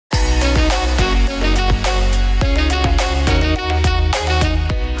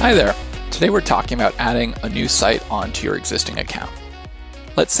Hi there. Today we're talking about adding a new site onto your existing account.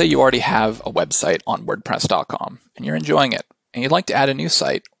 Let's say you already have a website on WordPress.com and you're enjoying it, and you'd like to add a new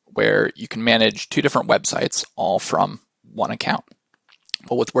site where you can manage two different websites all from one account.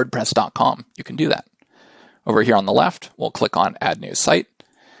 Well, with WordPress.com, you can do that. Over here on the left, we'll click on Add New Site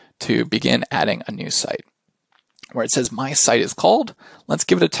to begin adding a new site. Where it says My Site is Called, let's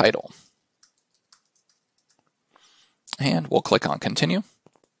give it a title. And we'll click on Continue.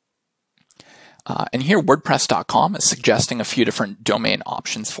 And here WordPress.com is suggesting a few different domain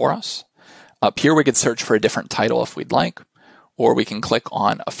options for us. Up here we could search for a different title if we'd like, or we can click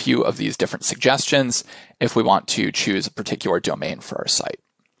on a few of these different suggestions if we want to choose a particular domain for our site.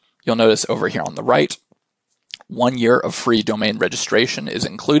 You'll notice over here on the right, 1 year of free domain registration is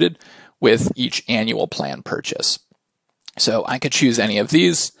included with each annual plan purchase. So I could choose any of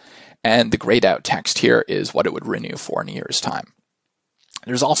these, and the grayed out text here is what it would renew for in a year's time.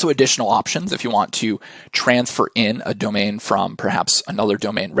 There's also additional options if you want to transfer in a domain from perhaps another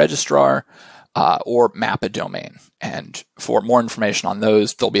domain registrar or map a domain. And for more information on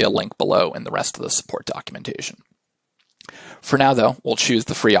those, there'll be a link below in the rest of the support documentation. For now, though, we'll choose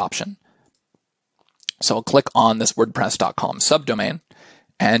the free option. So I'll click on this WordPress.com subdomain,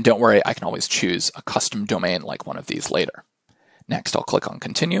 and don't worry, I can always choose a custom domain like one of these later. Next, I'll click on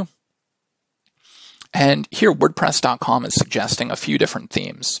Continue. And here WordPress.com is suggesting a few different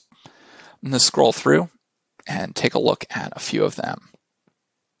themes. I'm going to scroll through and take a look at a few of them.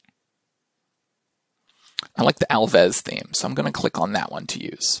 I like the Alves theme, so I'm going to click on that one to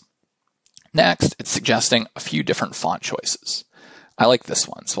use. Next, it's suggesting a few different font choices. I like this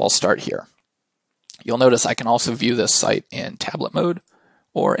one, so I'll start here. You'll notice I can also view this site in tablet mode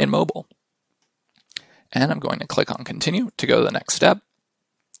or in mobile. And I'm going to click on Continue to go to the next step.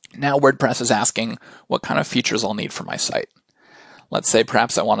 Now WordPress is asking what kind of features I'll need for my site. Let's say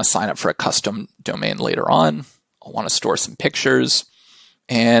perhaps I want to sign up for a custom domain later on. I want to store some pictures,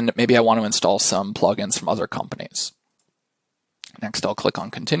 and maybe I want to install some plugins from other companies. Next, I'll click on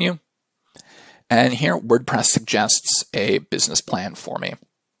Continue. And here WordPress suggests a business plan for me.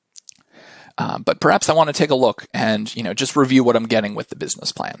 But perhaps I want to take a look and just review what I'm getting with the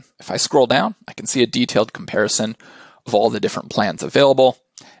business plan. If I scroll down, I can see a detailed comparison of all the different plans available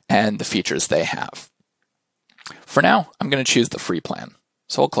and the features they have. For now, I'm going to choose the free plan,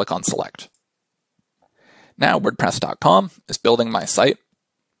 so I'll click on Select. Now WordPress.com is building my site,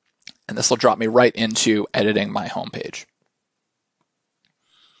 and this will drop me right into editing my homepage.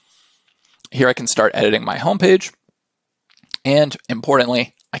 Here I can start editing my homepage, and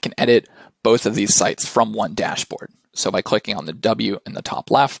importantly, I can edit both of these sites from one dashboard. So by clicking on the W in the top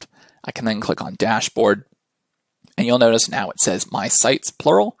left, I can then click on Dashboard, and you'll notice now it says My Sites,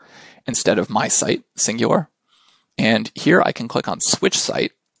 plural, instead of My Site, singular. And here I can click on Switch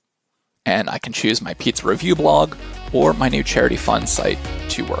Site, and I can choose my pizza review blog or my new charity fund site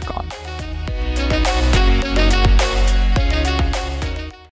to work on.